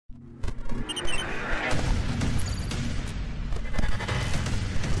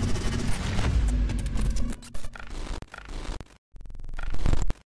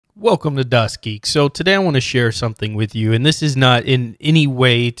Welcome to DasGeek. So today I want to share something with you, and this is not in any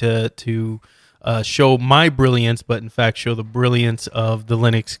way to show my brilliance, but in fact show the brilliance of the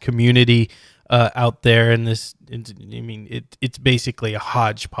Linux community out there. And it's basically a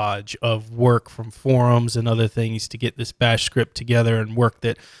hodgepodge of work from forums and other things to get this bash script together, and work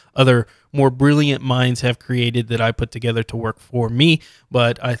that other more brilliant minds have created that I put together to work for me.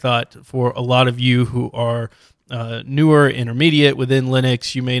 But I thought for a lot of you who are newer, intermediate within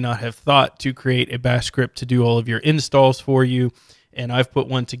Linux, you may not have thought to create a bash script to do all of your installs for you. And I've put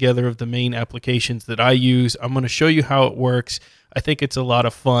one together of the main applications that I use. I'm going to show you how it works. I think it's a lot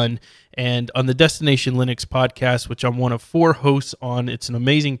of fun. And on the Destination Linux podcast, which I'm one of 4 hosts on, it's an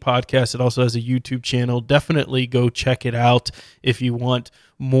amazing podcast. It also has a YouTube channel. Definitely go check it out if you want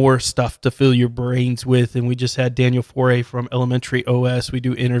more stuff to fill your brains with. And we just had Daniel Foray from Elementary OS. We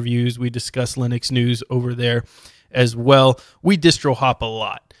do interviews. We discuss Linux news over there as well. We distro hop a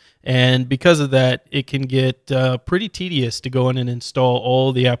lot. And because of that, it can get pretty tedious to go in and install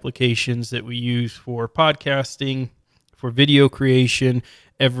all the applications that we use for podcasting, for video creation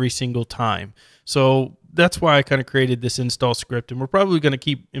every single time. So that's why I kind of created this install script, and we're probably going to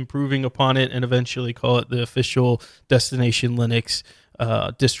keep improving upon it and eventually call it the official Destination Linux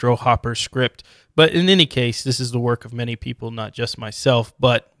distro hopper script. But in any case, this is the work of many people, not just myself,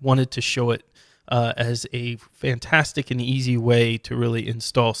 but wanted to show it as a fantastic and easy way to really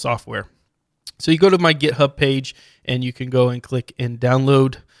install software. So you go to my GitHub page and you can go and click and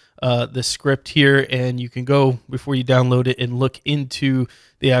download the script here, and you can go before you download it and look into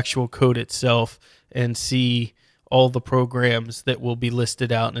the actual code itself and see all the programs that will be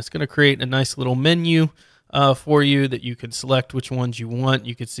listed out. And it's going to create a nice little menu for you that you can select which ones you want.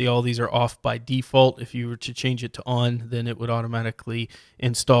 You can see all these are off by default. If you were to change it to on, then it would automatically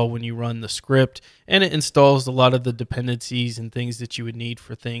install when you run the script. And it installs a lot of the dependencies and things that you would need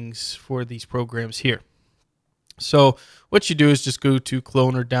for these programs here. So what you do is just go to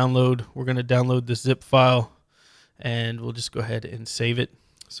clone or download. We're going to download the zip file, and we'll just go ahead and save it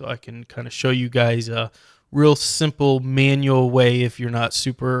so I can kind of show you guys a real simple manual way if you're not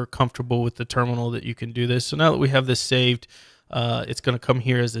super comfortable with the terminal that you can do this. So now that we have this saved, it's going to come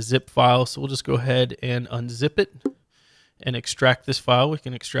here as a zip file. So we'll just go ahead and unzip it and extract this file. We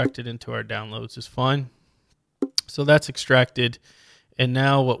can extract it into our downloads is fine. So that's extracted. And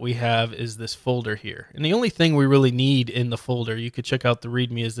now what we have is this folder here. And the only thing we really need in the folder, you could check out the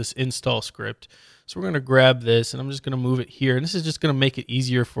README, is this install script. So we're going to grab this, and I'm just going to move it here. And this is just going to make it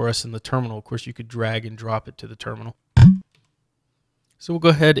easier for us in the terminal. Of course, you could drag and drop it to the terminal. So we'll go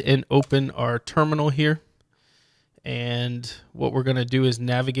ahead and open our terminal here. And what we're going to do is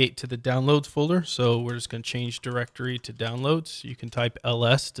navigate to the downloads folder. So we're just going to change directory to downloads. You can type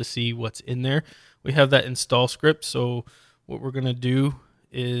ls to see what's in there. We have that install script. So what we're going to do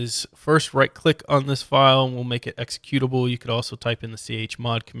is first right click on this file and we'll make it executable. You could also type in the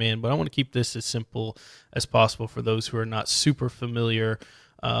chmod command, but I want to keep this as simple as possible for those who are not super familiar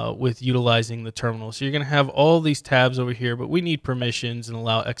with utilizing the terminal. So you're going to have all these tabs over here, but we need permissions and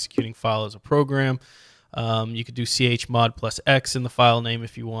allow executing file as a program. You could do chmod plus x in the file name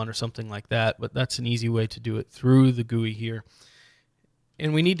if you want, or something like that, but that's an easy way to do it through the GUI here.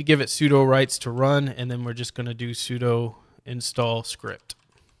 And we need to give it sudo rights to run, and then we're just going to do sudo install script.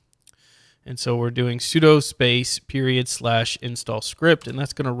 And so we're doing sudo space / install script, and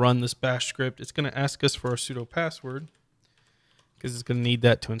that's going to run this bash script. It's going to ask us for our sudo password because it's going to need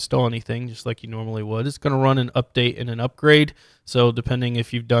that to install anything, just like you normally would. It's going to run an update and an upgrade. So depending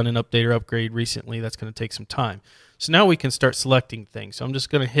if you've done an update or upgrade recently, that's going to take some time. So now we can start selecting things. So I'm just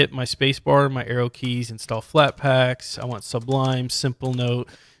going to hit my space bar, my arrow keys, install Flatpaks. I want Sublime, Simple Note,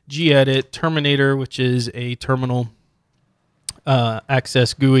 gedit, Terminator, which is a terminal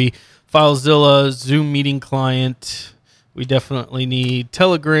access GUI, FileZilla, Zoom meeting client. We definitely need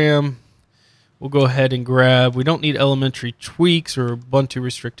Telegram. We'll go ahead and grab, we don't need elementary tweaks or Ubuntu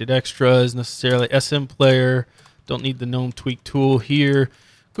restricted extras necessarily. SM player, don't need the GNOME tweak tool here.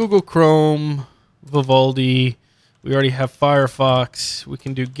 Google Chrome, Vivaldi. We already have Firefox. We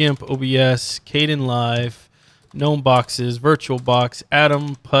can do GIMP, OBS, Kdenlive, GNOME boxes, VirtualBox,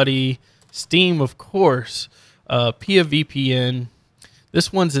 Atom, Putty, Steam, of course. Pia VPN.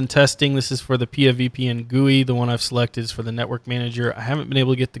 This one's in testing. This is for the Pia VPN GUI. The one I've selected is for the network manager. I haven't been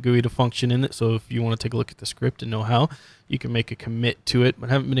able to get the GUI to function in it, so if you want to take a look at the script and know how, you can make a commit to it, but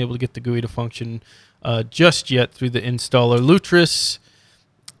I haven't been able to get the GUI to function just yet through the installer. Lutris,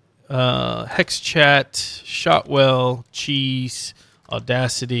 HexChat, Shotwell, Cheese,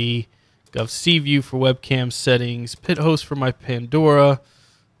 Audacity, GovCView for webcam settings, PitHost for my Pandora.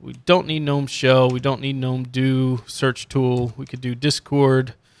 We don't need GNOME Shell. We don't need GNOME Do search tool. We could do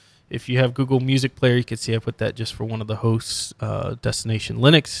Discord, If you have Google Music Player, you can see I put that just for one of the hosts. Destination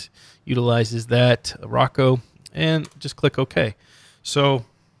Linux utilizes that, Rocco, and just click OK. So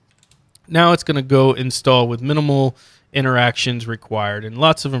now it's going to go install with minimal interactions required, and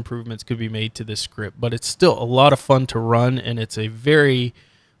lots of improvements could be made to this script, but it's still a lot of fun to run, and it's a very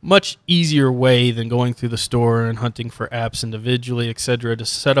much easier way than going through the store and hunting for apps individually, etc., to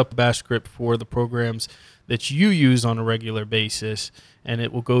set up a bash script for the programs that you use on a regular basis. And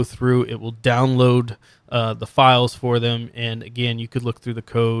it will go through, it will download the files for them, and again, you could look through the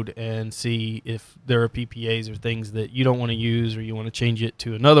code and see if there are PPAs or things that you don't want to use or you want to change it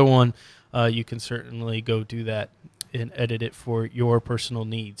to another one. You can certainly go do that and edit it for your personal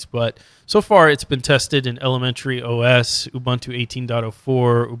needs. But so far it's been tested in elementary OS, Ubuntu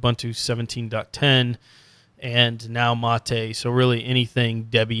 18.04, Ubuntu 17.10, and now Mate. So really anything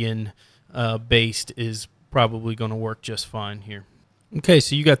Debian based is probably going to work just fine here. Okay,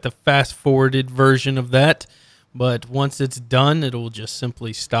 so you got the fast forwarded version of that, but once it's done, it'll just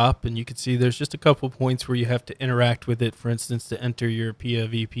simply stop, and you can see there's just a couple points where you have to interact with it, for instance, to enter your PIA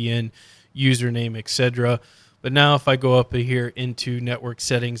VPN username, etc. But now if I go up here into network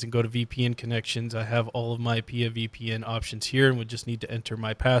settings and go to VPN connections, I have all of my PIA VPN options here, and would just need to enter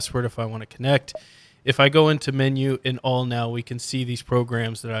my password if I want to connect. If I go into menu in all now, we can see these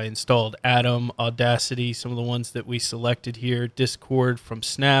programs that I installed: Atom, Audacity, some of the ones that we selected here, Discord from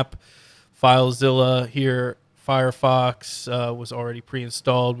Snap, FileZilla here, Firefox was already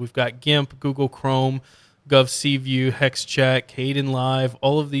pre-installed. We've got GIMP, Google Chrome, GovCView, HexChat, Kdenlive.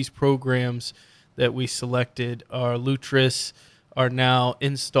 All of these programs that we selected, our Lutris, are now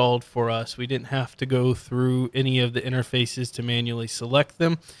installed for us. We didn't have to go through any of the interfaces to manually select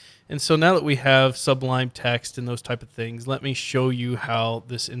them. And so now that we have Sublime Text and those type of things, let me show you how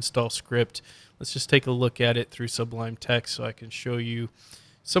this install script, let's just take a look at it through Sublime Text so I can show you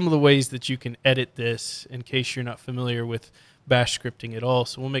some of the ways that you can edit this in case you're not familiar with bash scripting at all.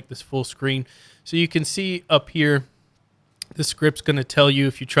 So we'll make this full screen. So you can see up here, the script's going to tell you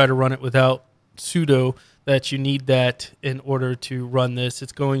if you try to run it without sudo that you need that in order to run this.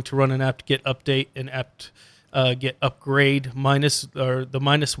 It's going to run an apt-get update and apt-get upgrade. The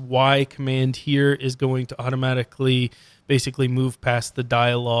 -y command here is going to automatically basically move past the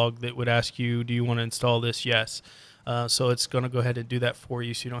dialog that would ask you, do you want to install this? Yes. So it's going to go ahead and do that for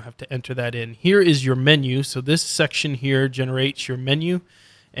you, so you don't have to enter that in. Here is your menu. So this section here generates your menu,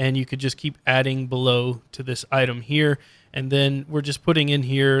 and you could just keep adding below to this item here. And then we're just putting in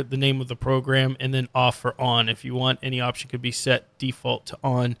here the name of the program and then off or on. If you want, any option could be set default to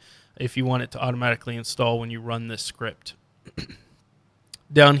on if you want it to automatically install when you run this script.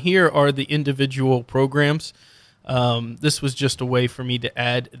 Down here are the individual programs. This was just a way for me to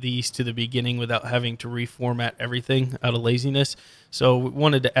add these to the beginning without having to reformat everything out of laziness. So we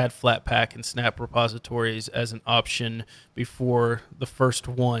wanted to add Flatpak and Snap repositories as an option before the first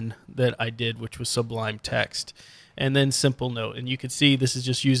one that I did, which was Sublime Text. And then Simple Note. And you can see this is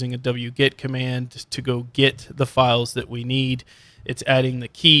just using a wget command to go get the files that we need. It's adding the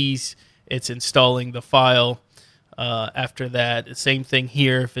keys. It's installing the file. After that, same thing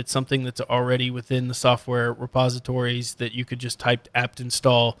here. If it's something that's already within the software repositories that you could just type apt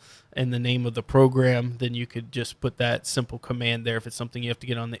install and the name of the program, then you could just put that simple command there. If it's something you have to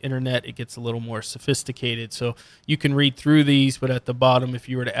get on the internet, it gets a little more sophisticated. So you can read through these, but at the bottom, if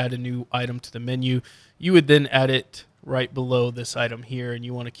you were to add a new item to the menu, you would then add it right below this item here, and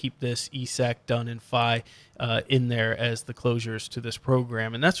you want to keep this ESAC done in Phi in there as the closures to this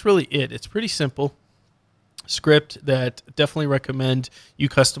program. And that's really it. It's pretty simple script that definitely recommend you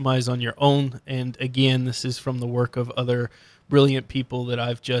customize on your own. And again, this is from the work of other brilliant people that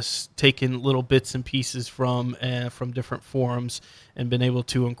I've just taken little bits and pieces from different forums and been able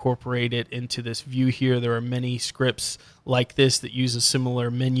to incorporate it into this view here. There are many scripts like this that use a similar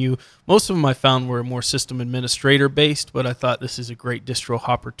menu. Most of them I found were more system administrator based, but I thought this is a great distro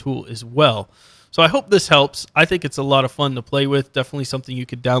hopper tool as well. So I hope this helps. I think it's a lot of fun to play with. Definitely something you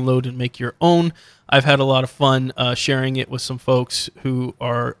could download and make your own. I've had a lot of fun sharing it with some folks who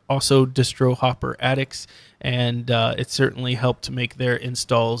are also distro hopper addicts, and it certainly helped to make their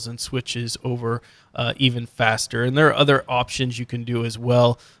installs and switches over even faster. And there are other options you can do as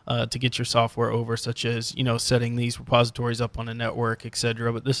well to get your software over, such as setting these repositories up on a network,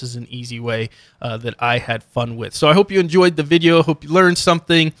 etc. But this is an easy way that I had fun with. So I hope you enjoyed the video. Hope you learned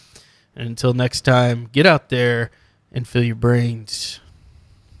something. And until next time, get out there and fill your brains.